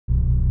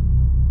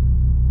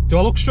Do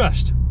I look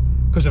stressed?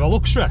 Because if I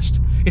look stressed,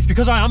 it's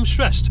because I am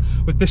stressed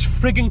with this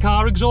frigging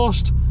car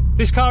exhaust.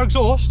 This car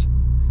exhaust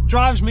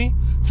drives me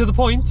to the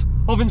point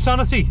of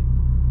insanity,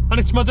 and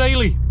it's my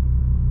daily.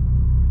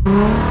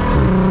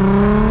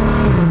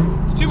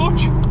 It's too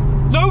much.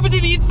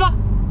 Nobody needs that.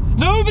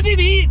 Nobody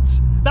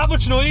needs that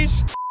much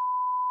noise.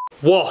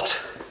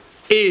 What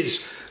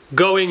is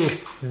going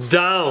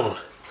down,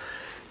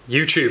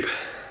 YouTube?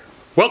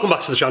 Welcome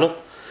back to the channel.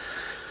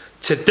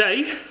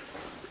 Today,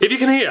 if you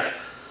can hear,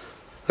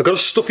 I've got a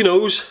stuffy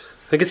nose.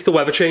 I think it's the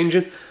weather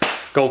changing.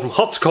 Going from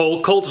hot to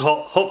cold, cold to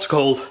hot, hot to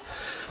cold.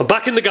 I'm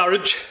back in the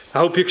garage. I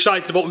hope you're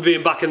excited about me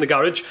being back in the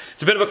garage.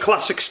 It's a bit of a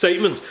classic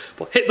statement,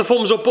 but hit the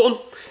thumbs up button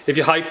if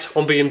you're hyped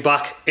on being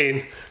back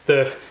in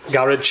the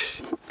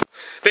garage.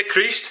 Bit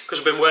creased because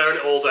I've been wearing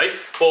it all day,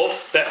 but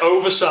they're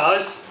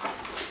oversized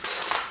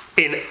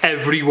in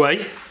every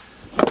way.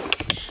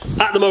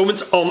 At the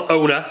moment on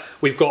OWNA,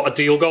 we've got a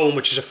deal going,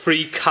 which is a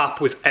free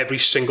cap with every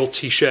single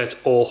t-shirt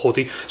or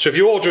hoodie. So if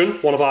you're ordering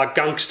one of our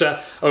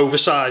gangster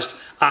oversized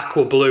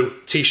aqua blue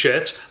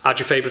t-shirts, add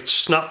your favourite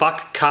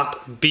snapback, cap,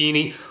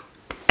 beanie,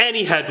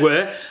 any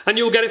headwear, and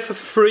you'll get it for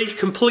free,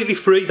 completely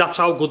free. That's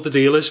how good the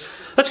deal is.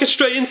 Let's get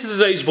straight into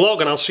today's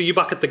vlog and I'll see you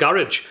back at the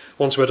garage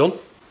once we're done.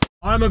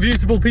 Hi, my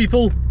beautiful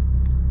people.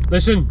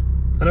 Listen,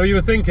 I know you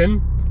were thinking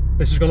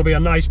this is going to be a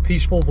nice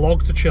peaceful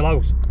vlog to chill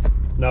out.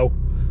 No.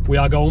 We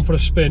are going for a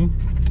spin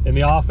in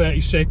the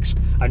R36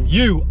 and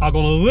you are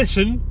going to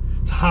listen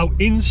to how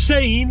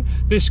insane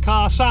this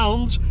car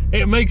sounds.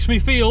 It makes me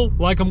feel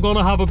like I'm going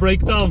to have a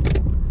breakdown.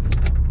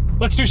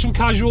 Let's do some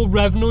casual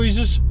rev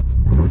noises.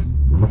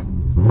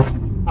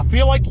 I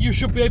feel like you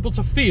should be able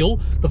to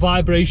feel the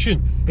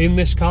vibration in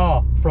this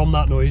car from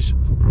that noise.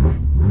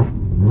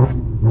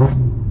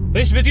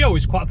 This video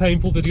is quite a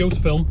painful video to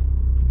film.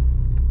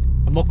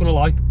 I'm not going to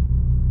lie.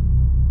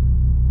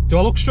 Do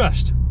I look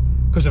stressed?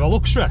 Because if I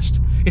look stressed,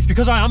 it's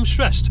because I am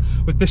stressed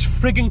with this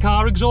frigging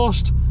car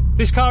exhaust.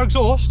 This car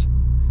exhaust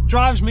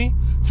drives me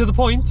to the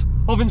point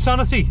of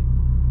insanity,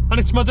 and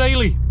it's my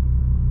daily.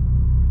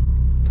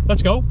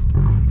 Let's go.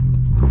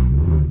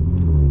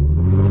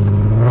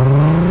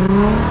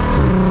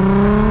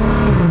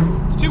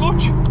 It's too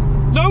much.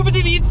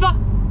 Nobody needs that.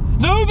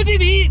 Nobody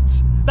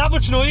needs that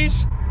much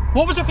noise.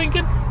 What was I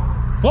thinking?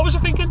 What was I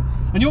thinking?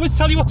 And you want me to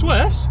tell you what's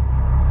worse?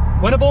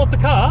 When I bought the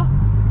car,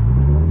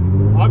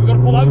 alright, we've got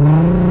to pull out.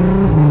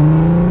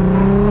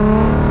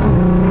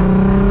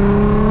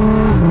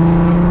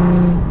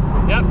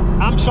 Yep,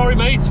 I'm sorry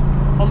mate,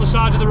 on the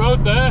side of the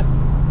road there.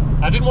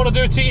 I didn't want to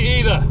do it to you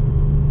either.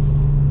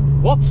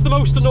 What's the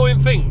most annoying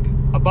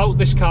thing about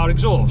this car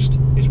exhaust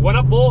is when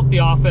I bought the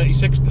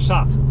R36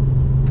 Passat,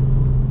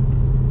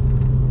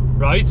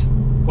 right?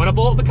 When I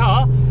bought the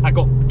car, I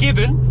got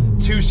given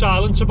 2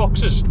 silencer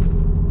boxes,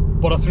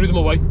 but I threw them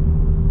away.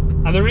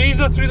 And the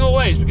reason I threw them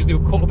away is because they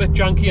were cut a bit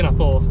janky and I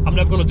thought, I'm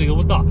never going to deal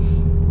with that.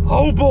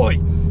 Oh boy,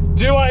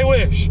 do I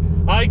wish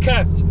I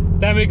kept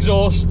them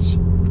exhausts.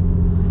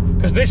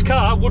 Because this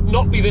car would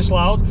not be this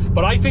loud,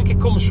 but I think it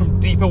comes from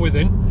deeper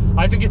within.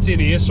 I think it's in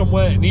here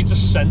somewhere. It needs a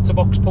centre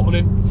box putting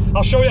in.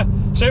 I'll show you.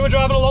 Say we're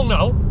driving along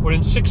now. We're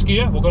in 6th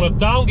gear. We're going to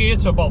down gear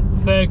to about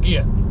 3rd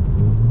gear.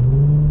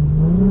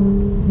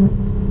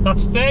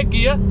 That's 3rd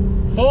gear,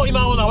 40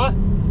 mile an hour,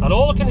 and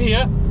all I can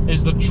hear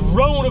is the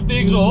drone of the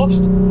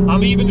exhaust.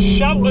 I'm even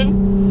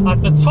shouting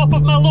at the top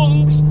of my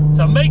lungs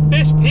to make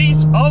this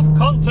piece of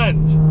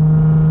content.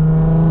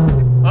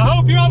 I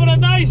hope you're having a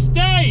nice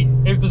day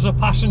if there's a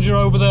passenger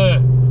over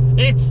there.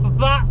 It's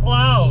that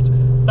loud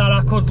that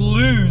I could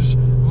lose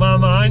my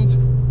mind.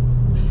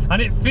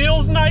 And it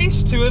feels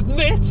nice to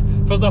admit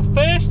for the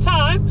first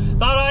time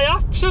that I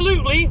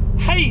absolutely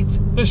hate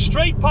the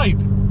straight pipe.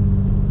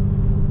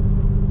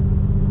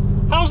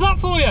 How's that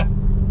for you?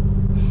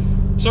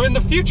 So in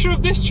the future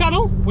of this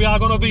channel, we are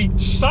going to be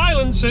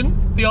silencing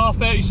the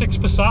R36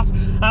 Passat,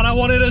 and I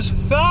want it as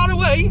far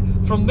away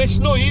from this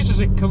noise as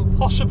it can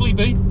possibly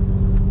be.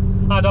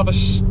 I'd have a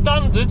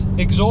standard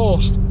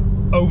exhaust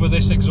over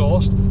this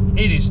exhaust.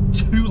 It is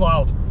too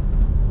loud.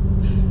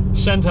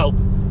 Send help.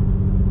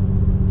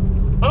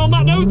 And on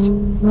that note,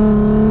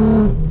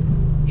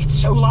 it's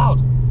so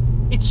loud.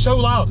 It's so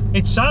loud.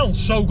 It sounds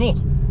so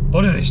good,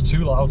 but it is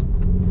too loud.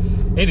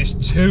 It is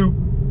too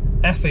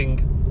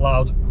effing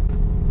loud.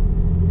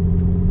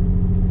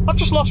 I've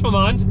just lost my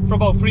mind for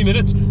about 3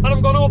 minutes and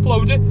I'm going to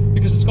upload it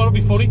because it's going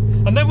to be funny.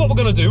 And then what we're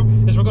going to do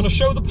is we're going to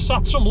show the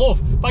Passat some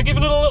love by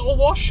giving it a little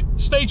wash.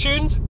 Stay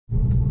tuned.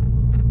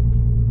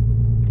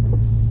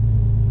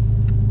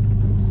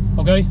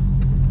 Okay.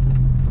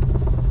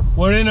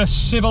 We're in a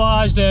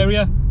civilised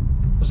area.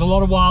 There's a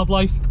lot of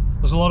wildlife.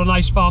 There's a lot of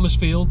nice farmers'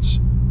 fields.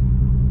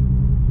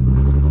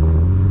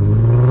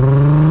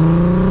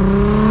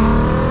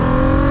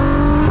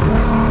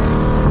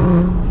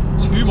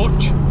 Too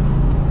much.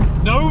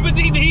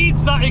 Nobody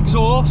needs that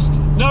exhaust.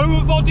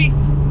 Nobody.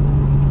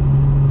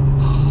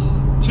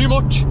 Too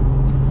much.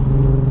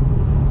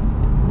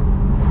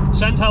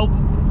 Send help.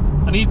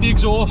 I need the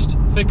exhaust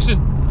fixing.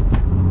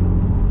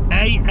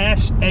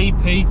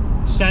 ASAP.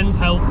 Send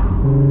help.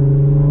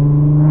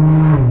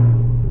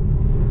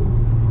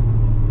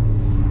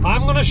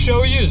 to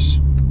show you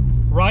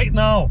right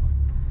now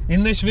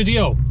in this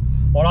video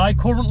what I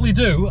currently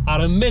do at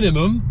a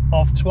minimum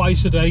of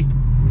twice a day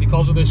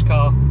because of this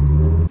car.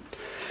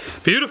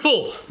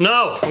 Beautiful.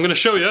 Now I'm going to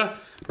show you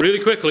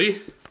really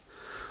quickly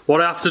what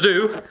I have to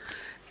do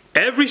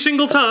every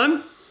single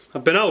time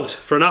I've been out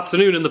for an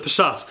afternoon in the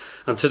Passat,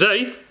 and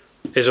today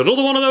is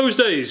another one of those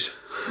days.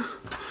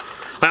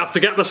 I have to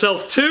get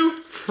myself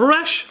 2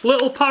 fresh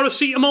little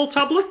paracetamol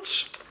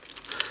tablets.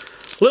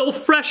 Little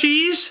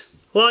freshies,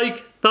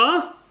 like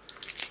that.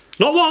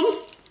 Not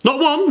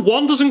one.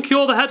 One doesn't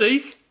cure the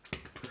headache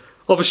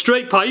of a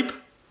straight pipe,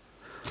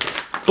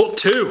 but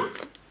 2.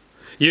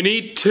 You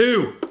need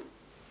 2.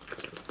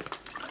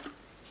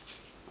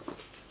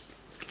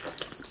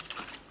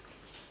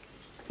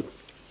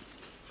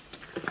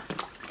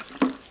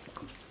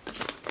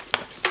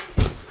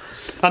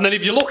 And then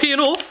if you're lucky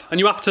enough and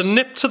you have to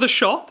nip to the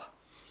shop,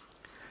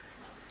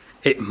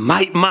 it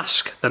might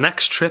mask the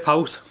next trip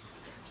out.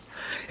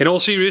 In all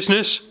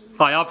seriousness,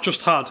 I have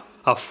just had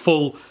a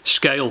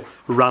full-scale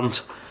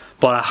rant,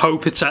 but I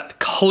hope it's a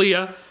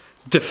clear,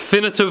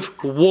 definitive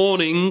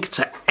warning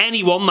to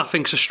anyone that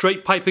thinks a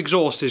straight pipe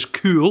exhaust is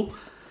cool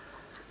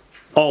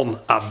on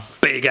a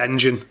big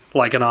engine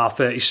like an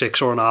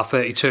R36 or an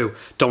R32.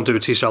 Don't do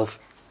it to yourself.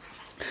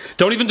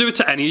 Don't even do it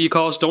to any of your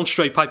cars. Don't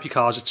straight pipe your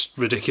cars. It's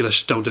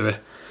ridiculous. Don't do it.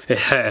 It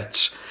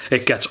hurts.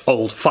 It gets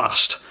old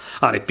fast.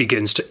 And it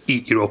begins to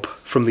eat you up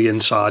from the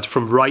inside.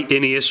 From right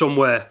in here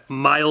somewhere,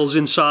 miles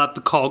inside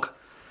the cog,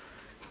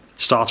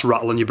 starts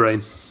rattling your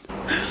brain.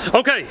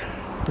 Okay,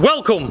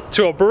 welcome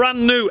to a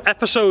brand new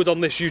episode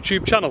on this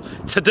YouTube channel.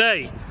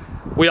 Today,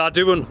 we are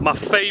doing my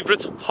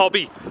favourite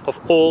hobby of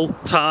all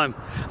time,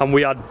 and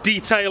we are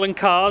detailing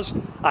cars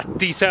at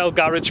Detail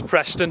Garage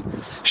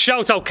Preston.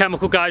 Shout out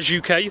Chemical Guys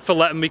UK for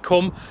letting me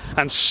come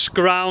and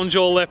scrounge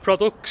all their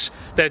products,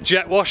 their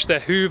jet wash,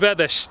 their hoover,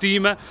 their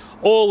steamer,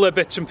 all their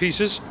bits and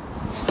pieces.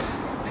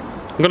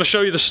 I'm going to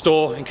show you the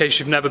store in case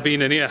you've never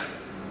been in here.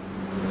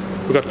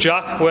 We've got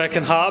Jack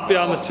working hard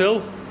behind the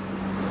till,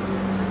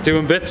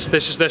 doing bits.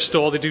 This is their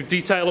store. They do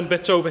detailing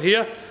bits over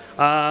here,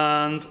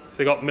 and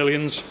they got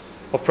millions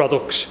of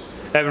products.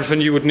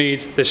 Everything you would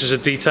need. This is a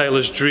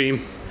detailer's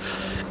dream.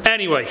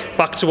 Anyway,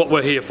 back to what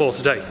we're here for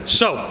today.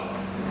 So,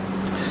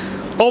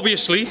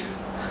 obviously,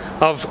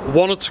 I've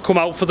wanted to come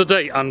out for the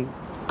day and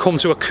come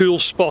to a cool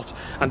spot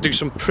and do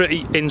some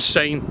pretty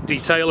insane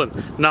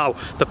detailing. Now,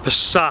 the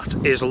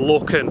Passat is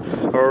looking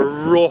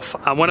rough,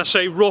 and when I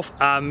say rough,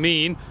 I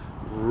mean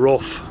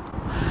rough.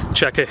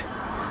 Check it.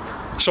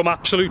 Some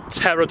absolute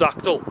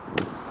pterodactyl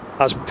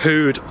has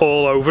pooed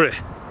all over it.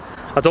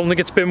 I don't think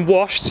it's been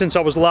washed since I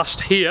was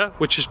last here,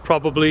 which is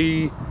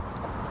probably,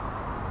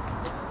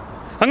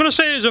 I'm going to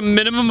say it's a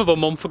minimum of a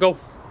month ago,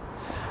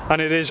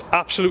 and it is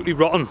absolutely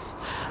rotten.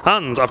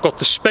 And I've got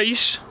the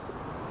space,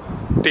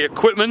 the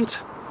equipment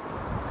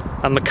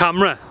and the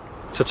camera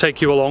to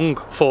take you along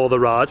for the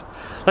ride.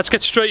 Let's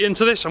get straight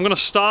into this. I'm going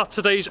to start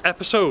today's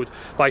episode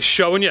by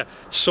showing you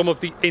some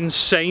of the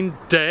insane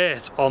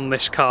dirt on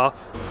this car.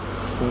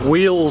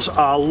 Wheels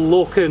are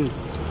looking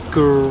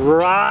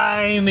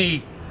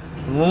grimy.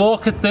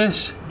 Look at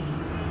this.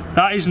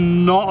 That is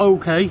not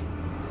okay.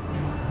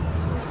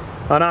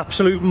 An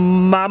absolute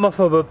mammoth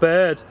of a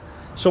bird.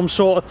 Some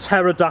sort of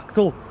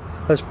pterodactyl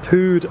has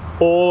pooed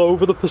all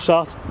over the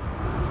Passat.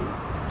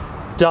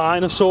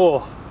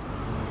 Dinosaur.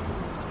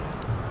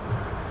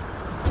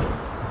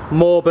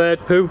 More bird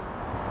poo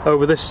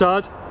over this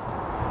side.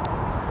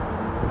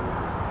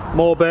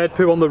 More bird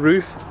poo on the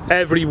roof.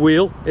 Every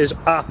wheel is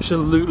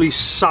absolutely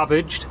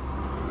savaged.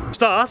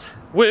 Start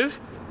with,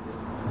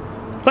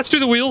 let's do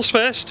the wheels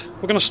first.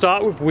 We're going to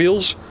start with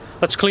wheels.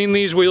 Let's clean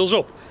these wheels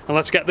up and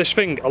let's get this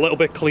thing a little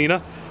bit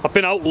cleaner. I've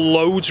been out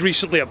loads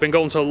recently. I've been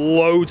going to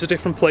loads of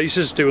different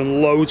places,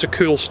 doing loads of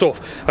cool stuff.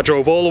 I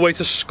drove all the way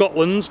to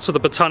Scotland, to the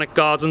Botanic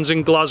Gardens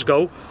in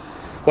Glasgow.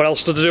 What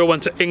else did I do? I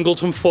went to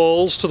Ingleton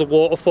Falls, to the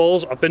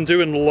waterfalls. I've been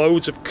doing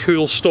loads of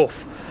cool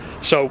stuff.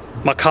 So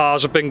my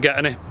cars have been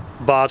getting it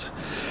bad.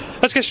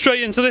 Let's get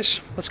straight into this.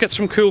 Let's get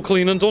some cool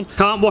cleaning done.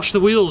 Can't wash the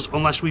wheels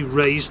unless we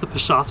raise the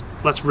Passat.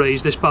 Let's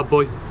raise this bad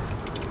boy.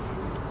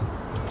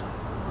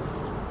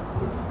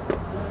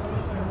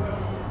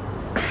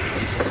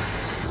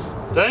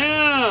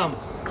 Damn!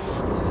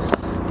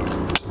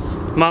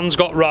 Man's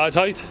got ride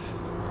height.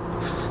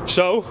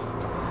 So,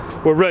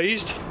 we're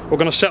raised. We're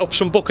going to set up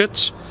some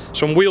buckets,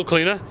 some wheel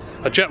cleaner,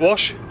 a jet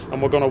wash,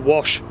 and we're going to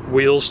wash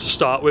wheels to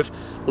start with.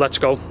 Let's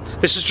go.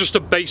 This is just a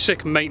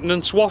basic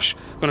maintenance wash.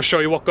 I'm going to show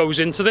you what goes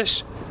into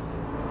this.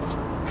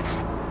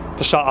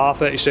 Passat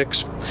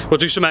R36. We'll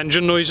do some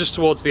engine noises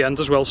towards the end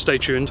as well, stay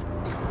tuned.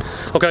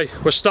 Okay,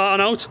 we're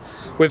starting out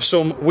with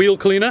some wheel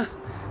cleaner.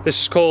 This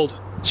is called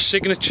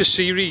Signature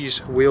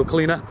Series Wheel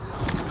Cleaner.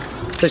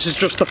 This is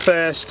just the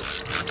first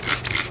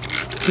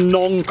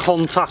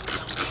non-contact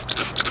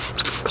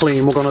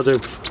clean we're going to do.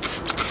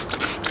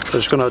 We're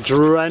just going to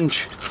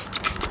drench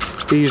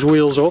these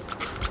wheels up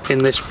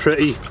in this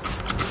pretty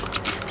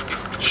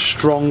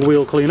strong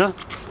wheel cleaner.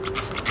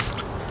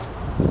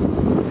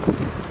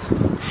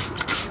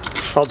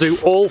 I'll do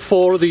all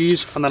 4 of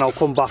these and then I'll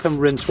come back and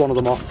rinse one of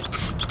them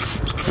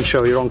off and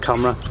show you on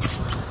camera.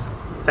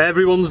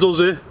 Everyone's does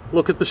it.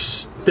 Look at the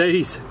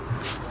state.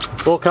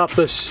 Look at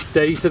the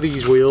state of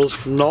these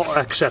wheels. Not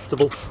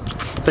acceptable.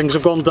 Things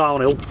have gone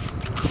downhill.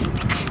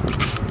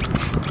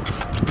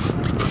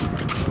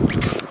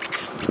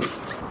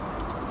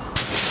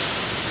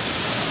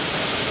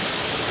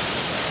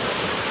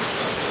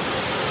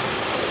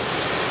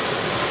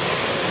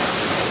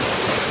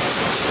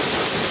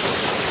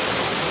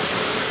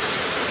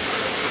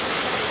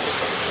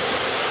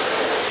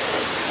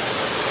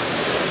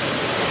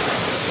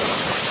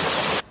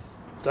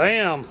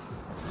 Damn,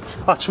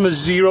 that's from a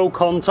 0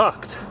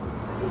 contact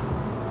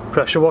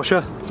pressure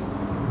washer.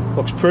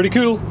 Looks pretty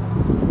cool.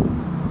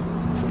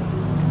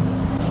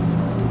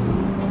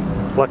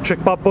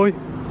 Electric bad boy.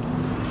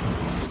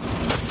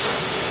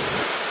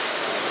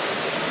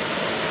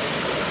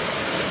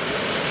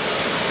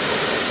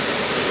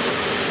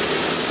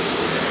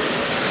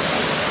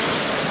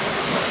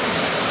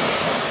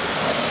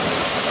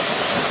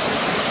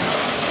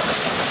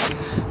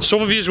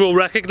 Some of you will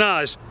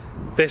recognise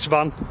this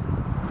van.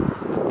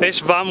 This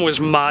van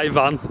was my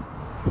van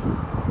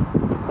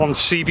on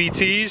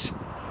CVTs.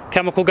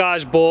 Chemical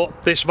guys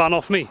bought this van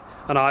off me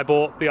and I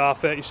bought the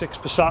R36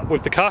 Passat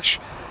with the cash,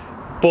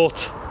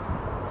 but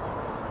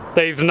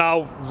they've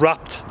now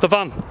wrapped the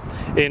van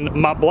in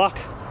matte black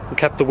and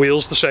kept the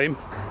wheels the same.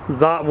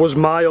 That was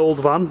my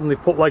old van and they've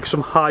put like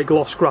some high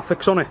gloss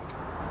graphics on it.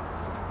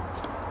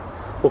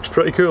 Looks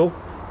pretty cool.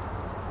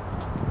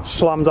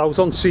 Slammed out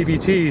on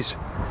CVTs.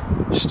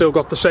 Still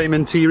got the same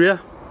interior.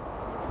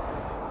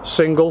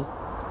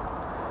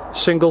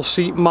 Single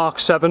seat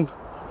Mark 7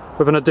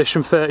 with an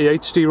Edition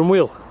 38 steering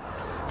wheel.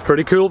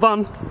 Pretty cool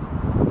van.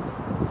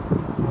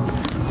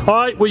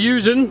 Alright, we're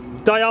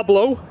using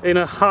Diablo in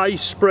a high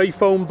spray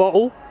foam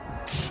bottle,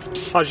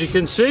 as you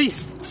can see,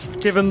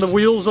 giving the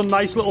wheels a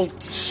nice little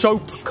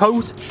soap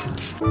coat.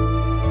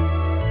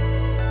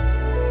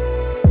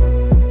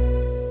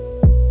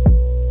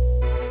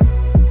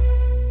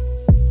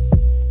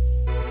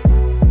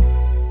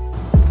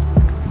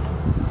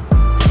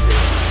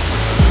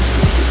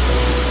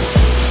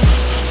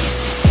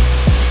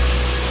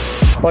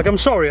 Like, I'm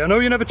sorry, I know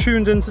you never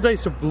tuned in today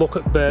to look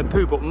at bird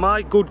poo, but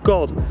my good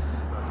God,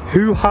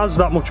 who has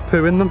that much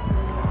poo in them?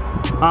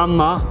 And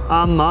that,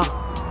 and that,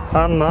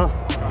 and that.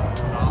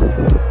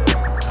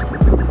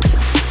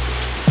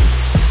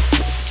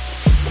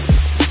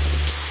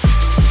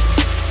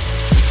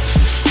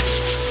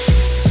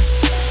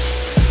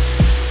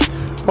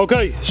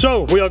 Okay,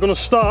 so we are going to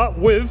start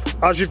with,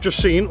 as you've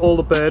just seen, all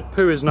the bird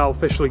poo is now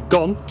officially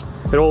gone.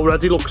 It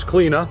already looks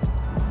cleaner,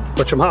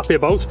 which I'm happy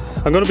about.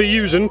 I'm going to be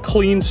using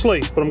Clean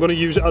Slate, but I'm going to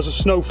use it as a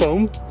snow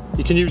foam.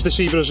 You can use this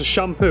either as a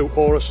shampoo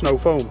or a snow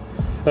foam.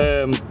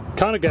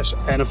 Kind of guess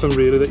anything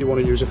really that you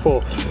want to use it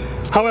for.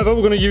 However,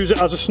 we're going to use it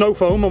as a snow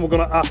foam and we're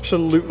going to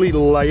absolutely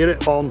layer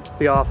it on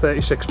the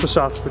R36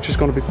 Passat, which is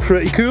going to be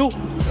pretty cool.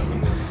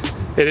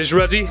 It is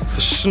ready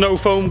for snow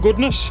foam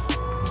goodness.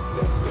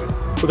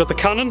 We've got the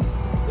cannon.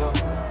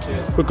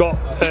 We've got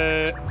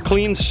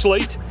Clean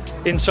Slate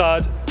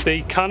inside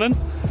the cannon.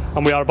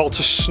 And we are about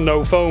to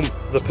snow foam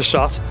the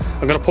Passat.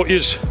 I'm going to put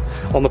yous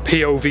on the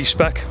POV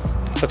spec.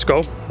 Let's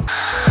go.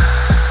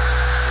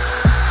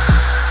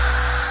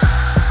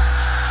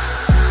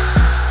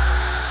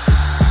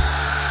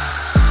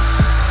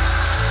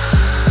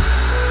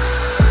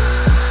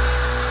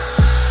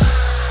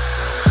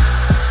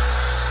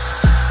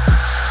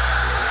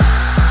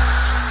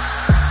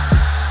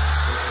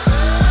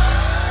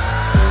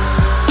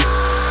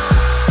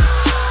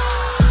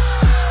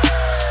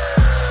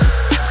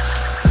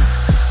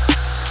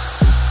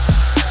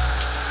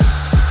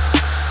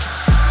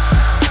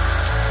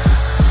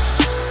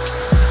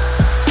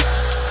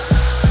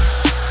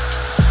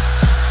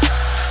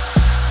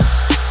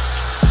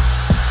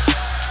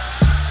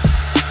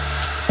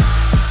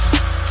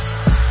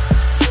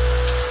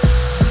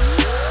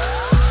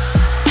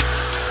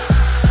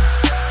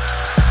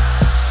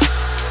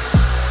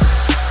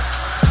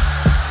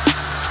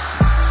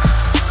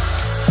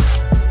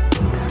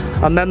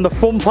 And then the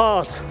fun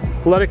part,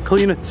 let it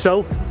clean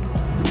itself.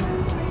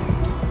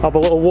 Have a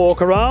little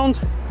walk around,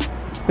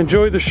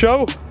 enjoy the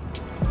show.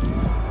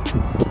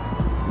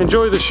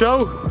 Enjoy the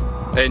show.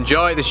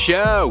 Enjoy the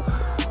show.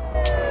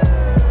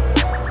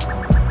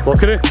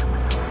 Look at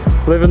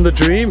it, living the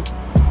dream.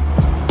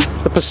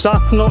 The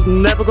Passat's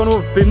never going to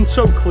have been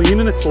so clean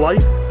in its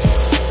life.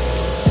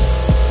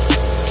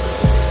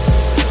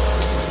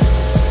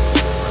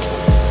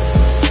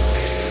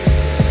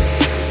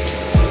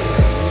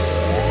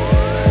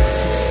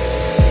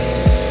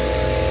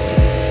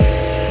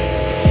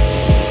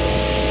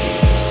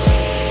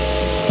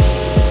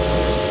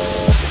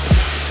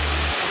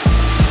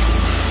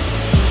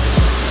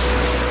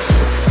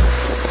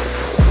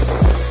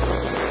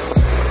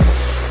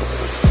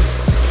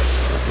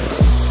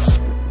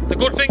 The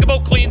good thing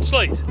about Clean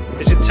Slate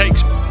is it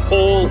takes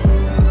all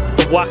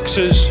the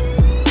waxes,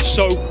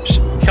 soaps,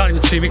 you can't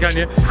even see me, can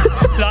you?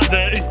 It's that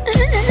dirty.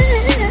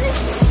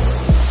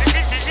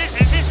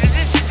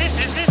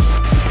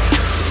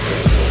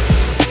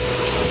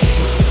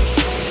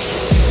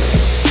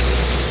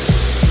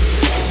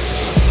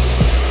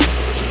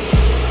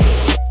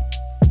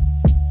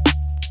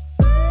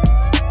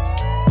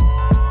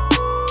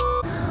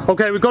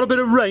 Okay, we've got a bit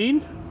of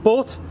rain,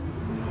 but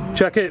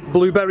check it,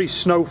 Blueberry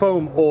Snow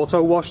Foam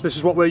Auto Wash. This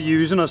is what we're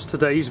using as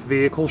today's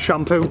vehicle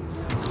shampoo.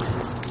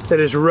 It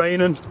is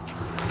raining,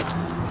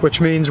 which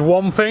means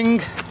one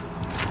thing: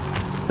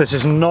 this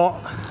is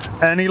not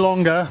any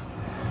longer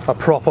a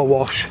proper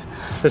wash.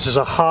 This is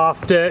a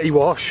half dirty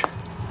wash,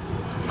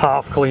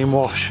 half clean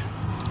wash.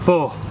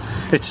 But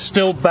it's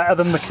still better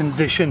than the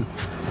condition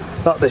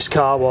that this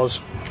car was.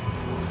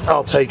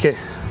 I'll take it.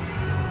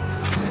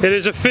 It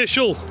is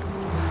official.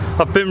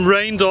 I've been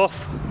rained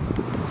off.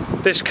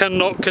 This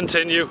cannot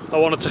continue. I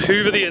wanted to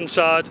hoover the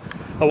inside.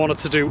 I wanted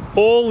to do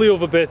all the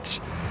other bits.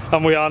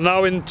 And we are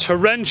now in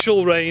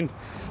torrential rain.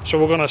 So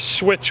we're gonna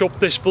switch up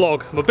this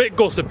vlog. I'm a bit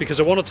gutted because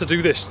I wanted to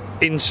do this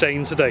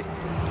insane today.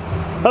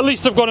 At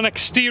least I've got an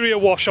exterior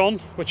wash on,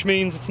 which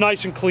means it's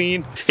nice and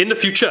clean. In the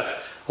future,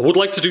 I would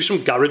like to do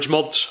some garage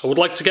mods. I would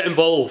like to get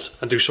involved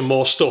and do some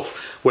more stuff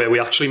where we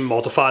actually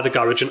modify the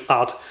garage and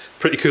add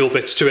pretty cool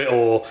bits to it,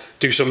 or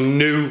do some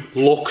new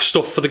look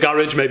stuff for the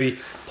garage, maybe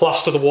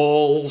plaster the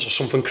walls or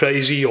something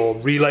crazy, or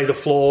relay the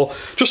floor,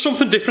 just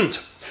something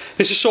different.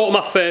 This is sort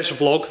of my first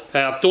vlog.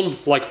 I've done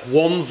like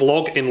one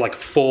vlog in like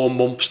 4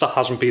 months that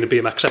hasn't been a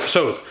BMX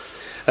episode.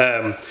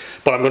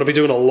 But I'm going to be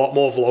doing a lot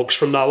more vlogs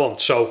from now on,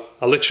 so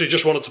I literally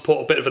just wanted to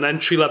put a bit of an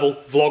entry-level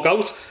vlog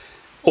out,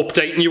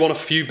 updating you on a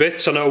few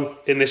bits. I know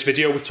in this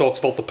video we've talked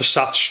about the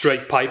Passat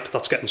straight pipe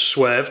that's getting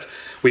swerved.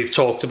 We've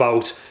talked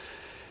about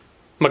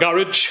my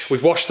garage.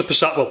 We've washed the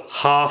Passat, well,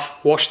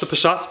 half washed the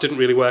Passat, didn't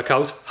really work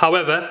out.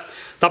 However,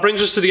 that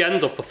brings us to the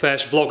end of the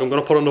first vlog. I'm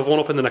going to put another one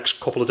up in the next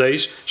couple of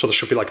days, so there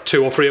should be like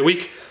 2 or 3 a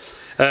week.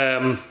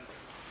 I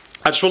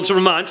just want to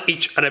remind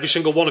each and every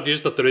single one of you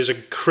that there is a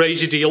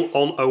crazy deal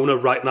on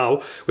OWNA right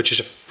now, which is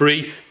a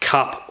free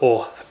cap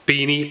or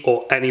beanie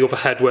or any other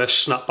headwear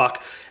snapback.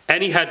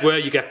 Any headwear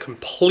you get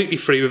completely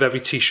free with every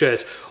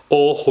t-shirt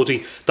or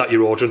hoodie that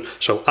you're ordering.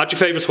 So add your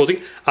favourite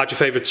hoodie, add your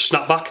favourite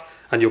snapback,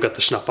 and you'll get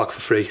the snapback for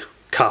free.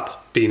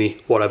 Cap, beanie,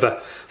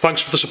 whatever.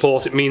 Thanks for the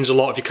support, it means a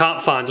lot. If you can't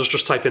find us,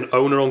 just type in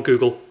OWNA on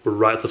Google, we're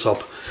right at the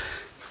top.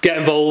 Get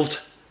involved.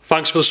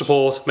 Thanks for the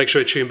support. Make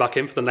sure you tune back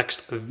in for the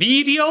next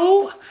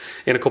video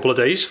in a couple of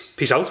days.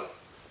 Peace out.